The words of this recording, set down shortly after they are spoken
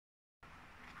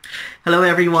Hello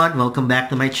everyone, welcome back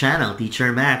to my channel,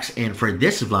 Teacher Max, and for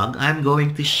this vlog, I'm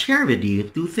going to share with you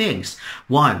two things.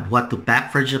 One, what to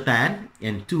pack for Japan,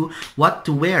 and two, what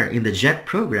to wear in the JET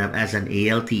program as an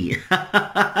ALT.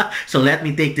 So let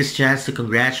me take this chance to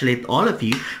congratulate all of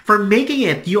you for making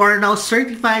it. You are now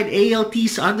certified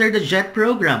ALTs under the JET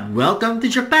program. Welcome to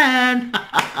Japan!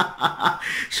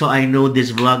 So I know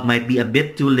this vlog might be a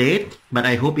bit too late, but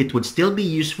I hope it would still be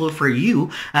useful for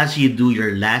you as you do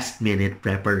your last minute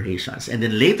preparations. And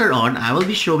then later on, I will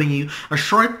be showing you a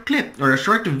short clip or a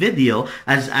short video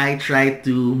as I try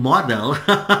to model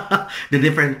the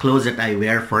different clothes that I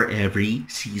wear for every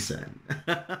season.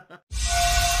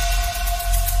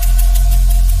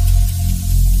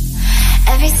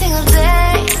 Every single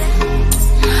day,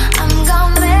 I'm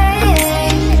gonna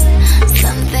make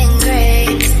something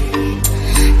great.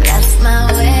 That's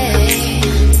my way.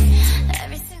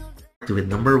 Every single day. With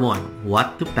number one,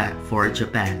 what to pack for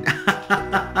Japan.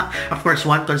 Of course,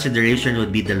 one consideration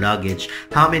would be the luggage.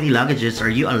 How many luggages are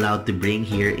you allowed to bring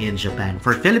here in Japan?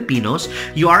 For Filipinos,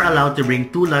 you are allowed to bring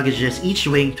 2 luggages, each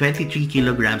weighing 23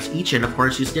 kilograms each, and of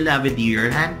course, you still have with you your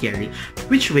hand carry,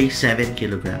 which weighs 7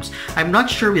 kilograms. I'm not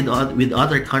sure with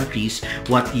other countries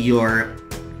what your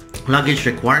luggage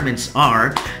requirements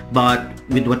are, but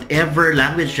with whatever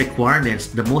language requirements,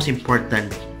 the most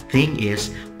important thing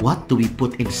is, what do we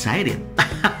put inside it?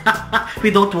 We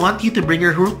don't want you to bring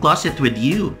your whole closet with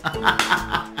you.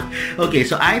 Okay,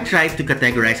 so I tried to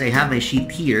categorize. I have my sheet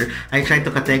here. I tried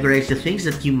to categorize the things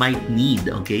that you might need,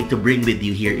 okay, to bring with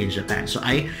you here in Japan. So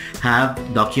I have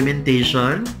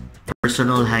documentation,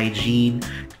 personal hygiene,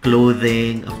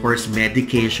 clothing, of course,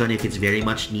 medication if it's very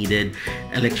much needed,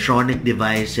 electronic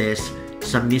devices,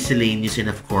 some miscellaneous, and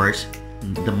of course,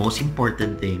 the most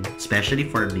important thing, especially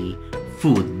for me,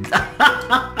 food.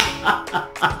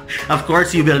 Of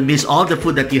course, you will miss all the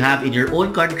food that you have in your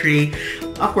own country.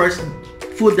 Of course,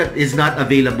 food that is not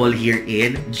available here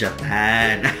in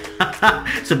Japan.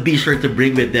 So be sure to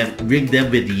bring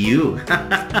them with you.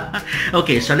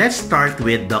 Okay, so let's start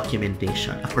with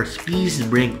documentation. Of course, please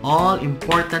bring all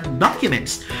important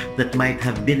documents that might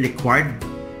have been required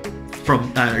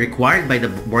by the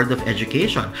Board of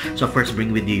Education. So of course,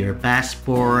 bring with you your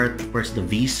passport, of course the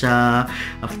visa,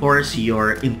 of course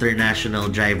your international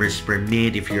driver's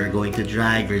permit if you're going to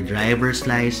drive, your driver's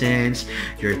license,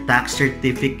 your tax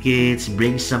certificates,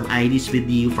 bring some IDs with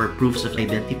you for proofs of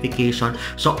identification.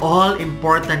 So all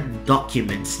important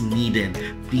documents needed.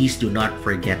 Please do not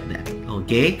forget that,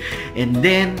 okay? And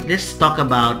then let's talk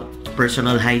about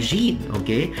personal hygiene,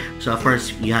 okay? So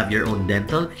first, you have your own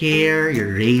dental care,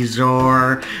 your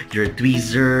razor, your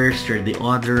tweezers, your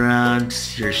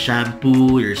deodorants, your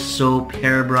shampoo, your soap,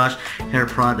 hairbrush, hair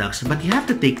products. But you have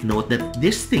to take note that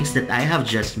these things that I have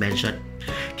just mentioned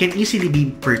can easily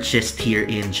be purchased here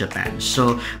in Japan.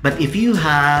 So, but if you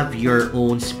have your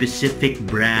own specific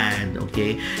brand,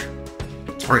 okay,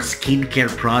 or skincare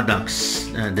products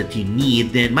that you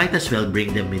need, then might as well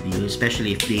bring them with you,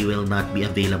 especially if they will not be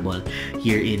available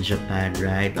here in Japan,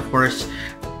 right? Of course,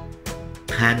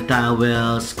 hand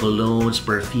towels, colognes,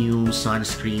 perfumes,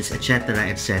 sunscreens, etc.,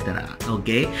 etc.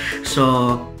 Okay,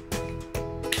 so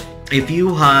if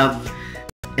you have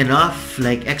enough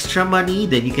like extra money,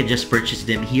 then you can just purchase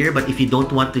them here. But if you don't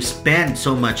want to spend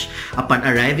so much upon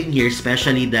arriving here,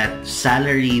 especially that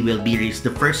salary will be raised,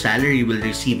 the first salary will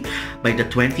receive by the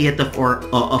 20th of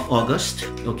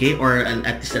August, okay, or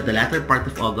at least at the latter part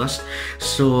of August.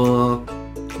 So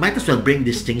might as well bring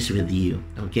these things with you,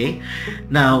 okay?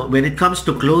 Now, when it comes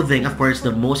to clothing, of course,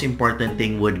 the most important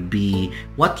thing would be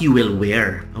what you will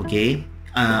wear, okay,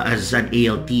 as an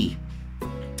ALT.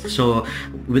 So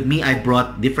with me, I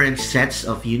brought different sets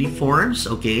of uniforms,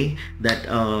 okay, that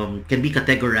can be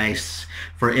categorized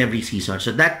for every season.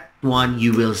 So that one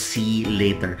you will see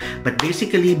later. But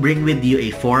basically, bring with you a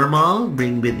formal,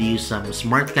 bring with you some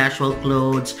smart casual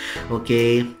clothes,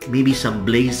 okay, maybe some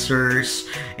blazers,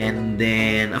 and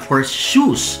then of course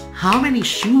shoes. How many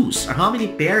shoes or how many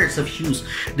pairs of shoes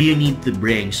do you need to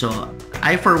bring? So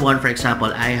I, for one, for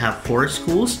example, I have 4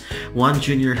 schools, 1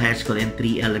 junior high school and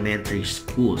 3 elementary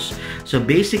schools. So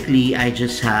basically, I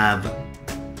just have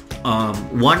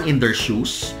 1 indoor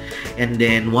shoes and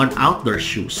then 1 outdoor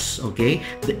shoes, okay?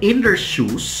 The indoor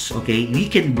shoes, okay, you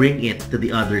can bring it to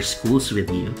the other schools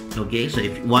with you, okay? So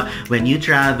if when you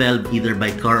travel either by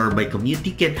car or by commute,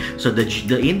 you can, so the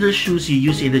indoor shoes you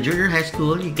use in the junior high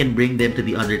school, you can bring them to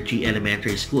the other 3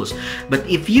 elementary schools. But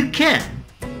if you can,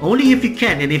 only if you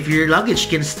can, and if your luggage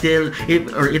can still,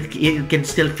 it can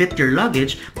still fit your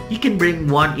luggage, you can bring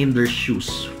 1 indoor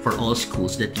shoes for all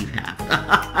schools that you have.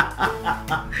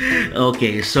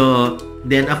 Okay, so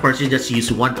then of course you just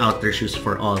use one outer shoes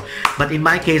for all. But in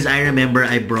my case, I remember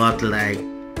I brought like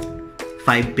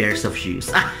 5 pairs of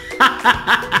shoes.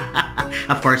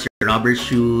 Of course, your rubber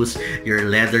shoes, your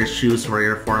leather shoes for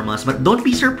your formals. But don't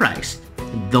be surprised.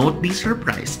 Don't be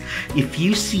surprised if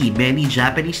you see many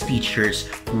Japanese teachers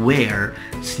wear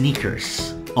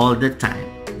sneakers all the time,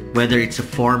 whether it's a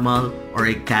formal or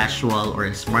a casual or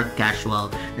a smart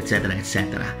casual, etc.,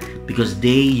 etc. Because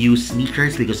they use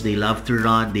sneakers because they love to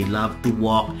run, they love to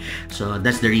walk. So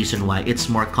that's the reason why it's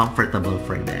more comfortable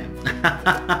for them.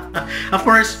 Of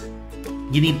course,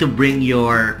 you need to bring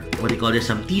your, what do you call this,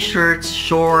 some t-shirts,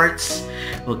 shorts,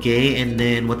 okay, and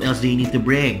then what else do you need to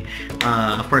bring?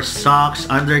 Of course, socks,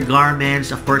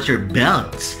 undergarments, of course, your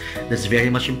belts. That's very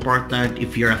much important.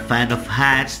 If you're a fan of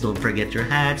hats, don't forget your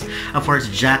hats. Of course,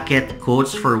 jacket,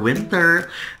 coats for winter.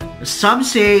 Some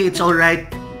say it's alright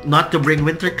not to bring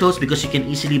winter clothes because you can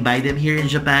easily buy them here in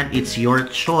Japan. It's your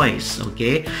choice,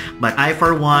 okay? But I,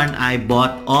 for one, I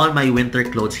bought all my winter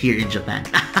clothes here in Japan.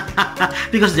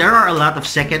 Because there are a lot of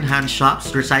second-hand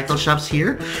shops, recycle shops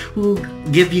here who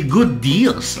give you good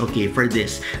deals, okay, for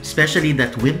this. Especially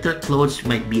that winter clothes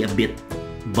might be a bit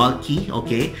bulky,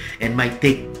 okay, and might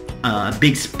take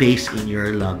big space in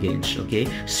your luggage, okay?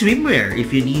 Swimwear,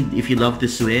 if you love to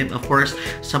swim, of course,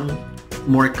 some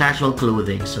more casual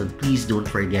clothing, so please don't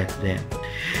forget them.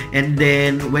 And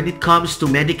then when it comes to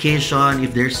medication,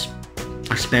 if there's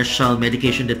a special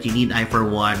medication that you need, I, for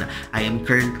one, I am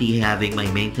currently having my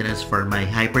maintenance for my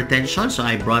hypertension, so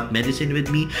I brought medicine with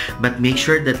me. But make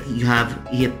sure that you have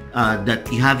it, that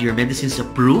you have your medicines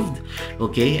approved,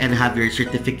 okay, and have your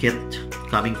certificate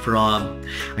coming from,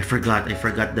 I forgot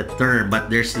the term, but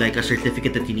there's like a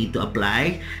certificate that you need to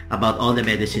apply about all the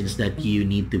medicines that you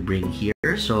need to bring here.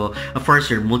 So of course,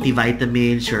 your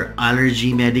multivitamins, your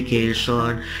allergy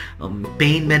medication,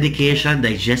 pain medication,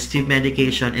 digestive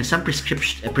medication, and some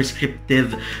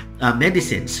prescriptive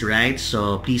medicines, right?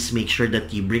 So please make sure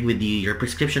that you bring with you your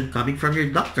prescription coming from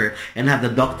your doctor and have the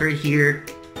doctor here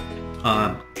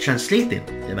translate it,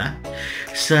 diba?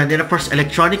 So then of course,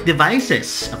 electronic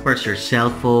devices, of course, your cell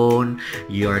phone,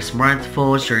 your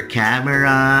smartphones, your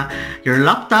camera, your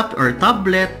laptop or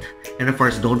tablet, and of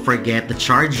course, don't forget the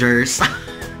chargers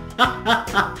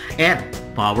and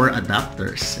power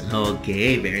adapters.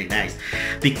 Okay, very nice.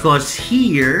 Because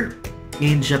here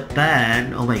in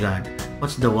Japan, oh my god,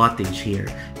 what's the wattage here?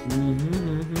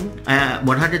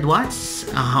 100 watts?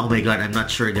 Oh my god, I'm not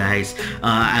sure, guys.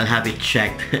 I'll have it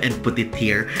checked and put it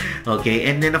here. Okay,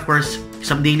 and then of course,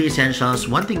 some daily essentials.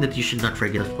 One thing that you should not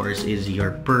forget, of course, is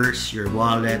your purse, your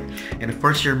wallet, and of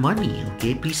course, your money.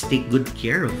 Okay, please take good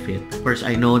care of it. Of course,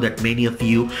 I know that many of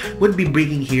you would be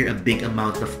bringing here a big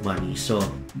amount of money, so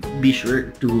be sure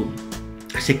to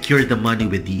secure the money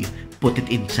with you. Put it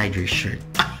inside your shirt.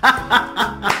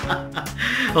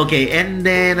 Okay, and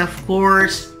then of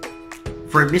course,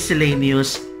 for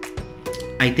miscellaneous,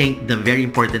 I think the very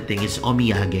important thing is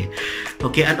omiyage.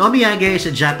 Okay, an omiyage is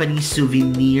a Japanese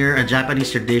souvenir, a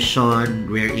Japanese tradition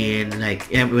wherein, like,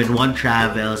 when one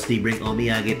travels, they bring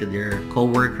omiyage to their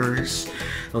co-workers,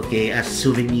 okay, as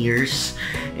souvenirs.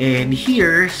 And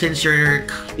here, since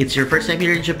it's your first time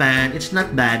here in Japan, it's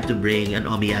not bad to bring an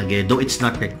omiyage, though it's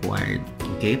not required.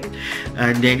 Okay,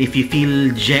 and then if you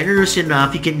feel generous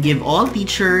enough, you can give all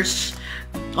teachers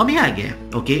omiyage,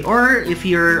 okay? Or if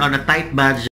you're on a tight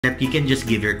budget, you can just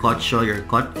give your Kocho, your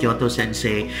Kyoto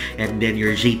Sensei, and then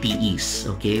your JTEs,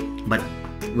 okay? But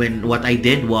what I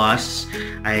did was,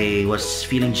 I was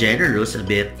feeling generous a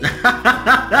bit.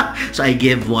 So I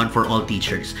give one for all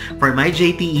teachers. For my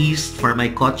JTEs, for my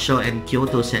Kocho and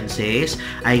Kyoto Senseis,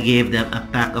 I gave them a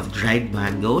pack of dried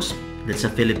mangoes. That's a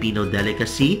Filipino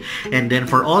delicacy. And then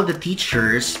for all the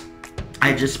teachers,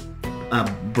 I just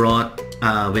brought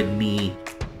with me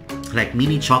like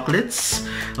mini chocolates,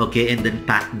 okay, and then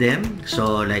packed them.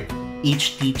 So like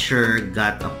each teacher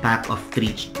got a pack of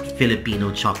 3 Filipino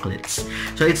chocolates.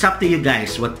 So it's up to you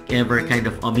guys, whatever kind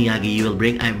of omiyage you will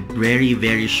bring. I'm very,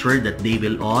 very sure that they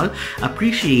will all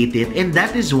appreciate it. And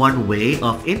that is one way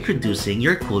of introducing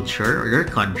your culture or your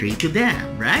country to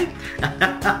them, right?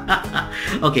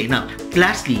 Okay, now,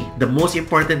 lastly, the most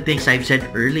important things I've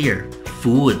said earlier,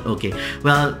 food. Okay,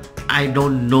 well, I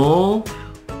don't know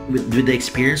with the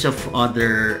experience of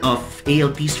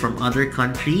ALTs from other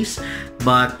countries,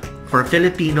 but for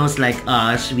Filipinos like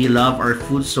us, we love our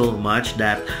food so much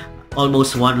that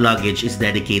almost one luggage is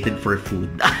dedicated for food.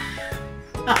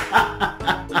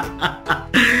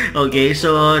 Okay,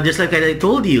 so just like I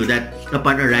told you that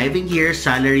upon arriving here,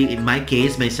 salary, in my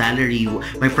case, my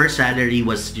first salary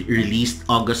was released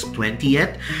August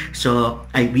 20th. So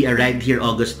we arrived here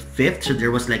August 5th. So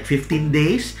there was like 15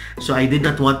 days. So I did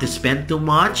not want to spend too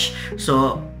much.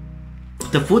 So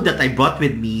the food that I brought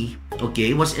with me,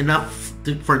 okay, was enough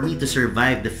for me to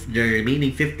survive the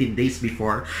remaining 15 days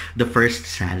before the first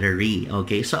salary.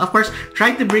 Okay, so of course,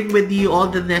 try to bring with you all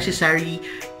the necessary,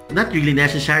 not really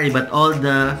necessary, but all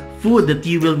the food that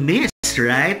you will miss,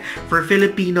 right? For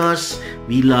Filipinos,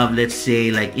 we love, let's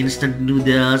say, like instant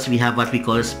noodles. We have what we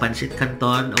call pancit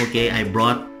canton. Okay, I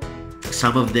brought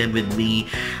some of them with me.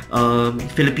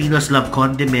 Filipinos love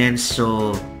condiments,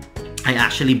 so I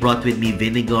actually brought with me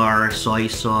vinegar, soy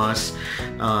sauce,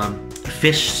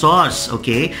 fish sauce,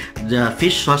 okay? The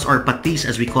fish sauce, or patis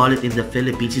as we call it in the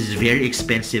Philippines, is very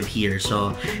expensive here.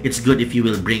 So it's good if you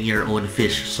will bring your own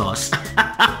fish sauce.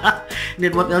 And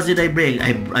then what else did I bring?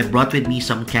 I brought with me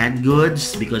some canned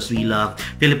goods because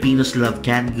Filipinos love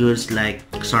canned goods like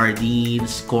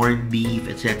sardines, corned beef,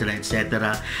 etc.,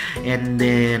 etc. And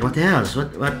then what else?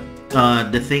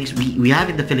 The things we have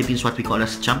in the Philippines, what we call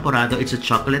as champorado. It's a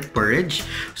chocolate porridge.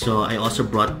 So I also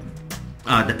brought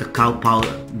the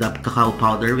cacao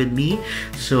powder with me.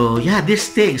 So yeah, these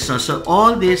things. So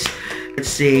all this, let's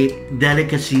say,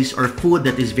 delicacies or food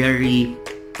that is very,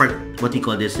 what do you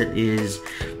call this? That is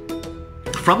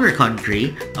from your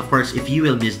country. Of course, if you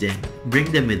will miss them,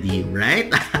 bring them with you,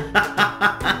 right?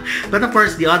 But of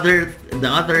course, the other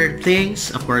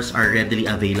things, of course, are readily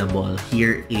available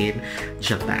here in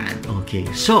Japan. Okay,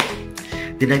 so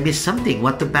did I miss something?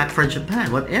 What to pack for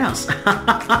Japan? What else?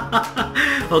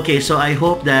 Okay, so I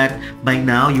hope that by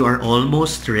now you are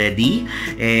almost ready,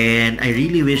 and I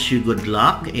really wish you good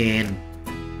luck. And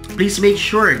please make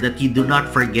sure that you do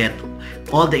not forget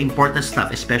all the important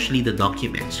stuff, especially the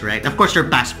documents, right? Of course, your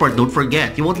passport, don't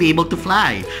forget. You won't be able to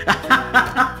fly.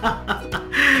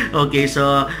 Okay,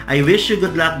 so I wish you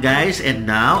good luck, guys. And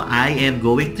now I am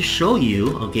going to show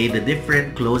you, okay, the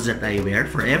different clothes that I wear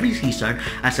for every season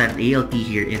as an ALT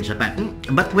here in Japan.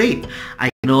 But wait, I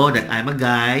know that I'm a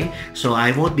guy, so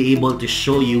I won't be able to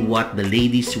show you what the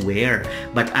ladies wear.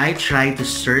 But I tried to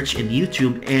search in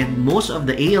YouTube, and most of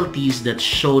the ALTs that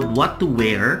showed what to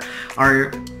wear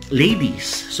are ladies.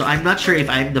 So I'm not sure if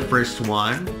I'm the first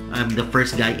one. I'm the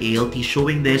first guy ALT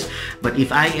showing this. But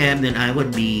if I am, then I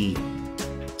would be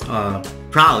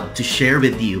proud to share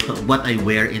with you what I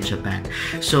wear in Japan.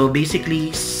 So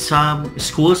basically, some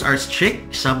schools are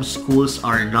strict, some schools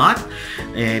are not,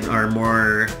 and are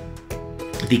more,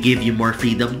 they give you more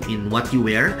freedom in what you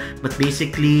wear. But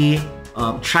basically,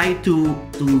 try to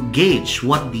gauge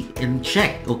and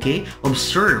check, okay?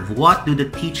 Observe what do the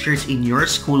teachers in your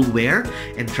school wear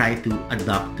and try to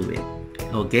adapt to it.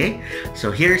 Okay?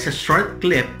 So here's a short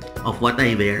clip of what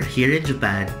I wear here in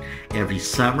Japan every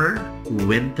summer,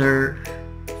 winter,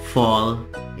 fall,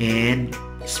 and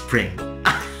spring.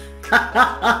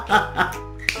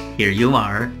 Here you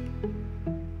are.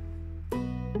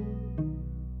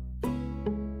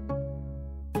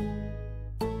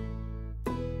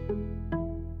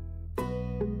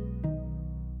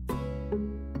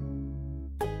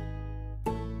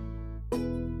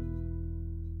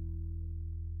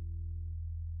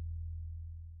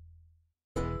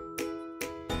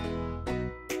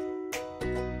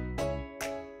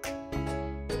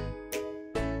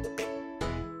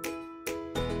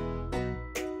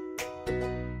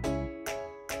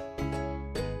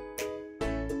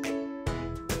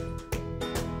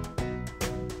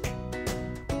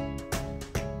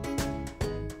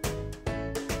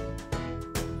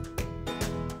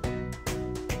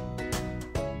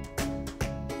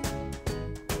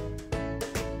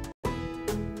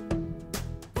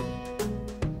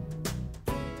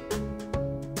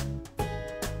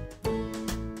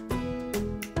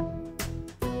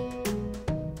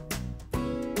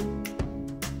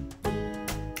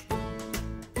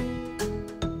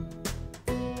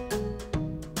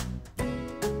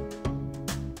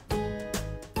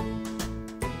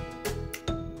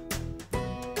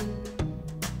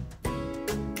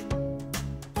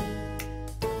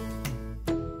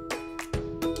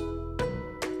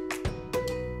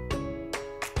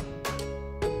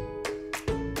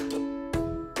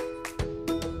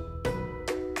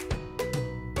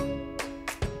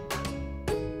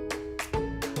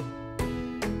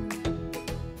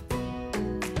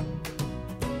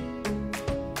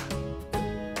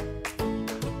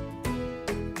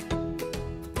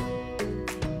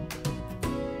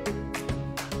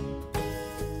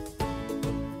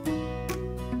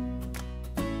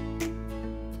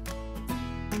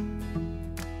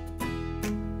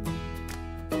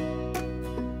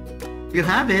 you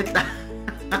have it.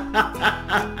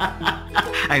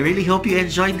 I really hope you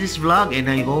enjoyed this vlog, and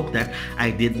I hope that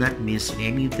I did not miss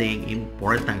anything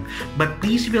important. But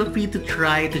please feel free to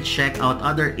try to check out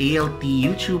other ALT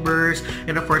YouTubers,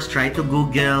 and of course try to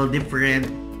Google different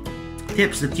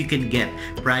tips that you can get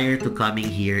prior to coming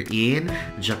here in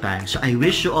Japan. So I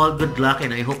wish you all good luck,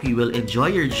 and I hope you will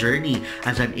enjoy your journey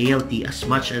as an ALT as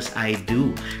much as I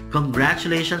do.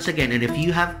 Congratulations again, and if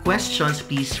you have questions,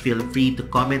 please feel free to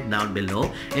comment down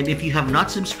below. And if you have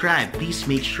not subscribed, please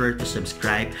make sure to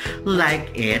subscribe,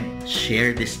 like, and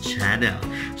share this channel.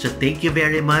 So thank you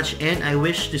very much, and I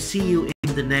wish to see you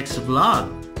in the next vlog.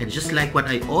 And just like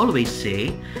what I always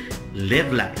say,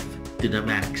 live life to the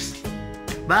max.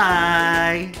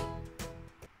 Bye!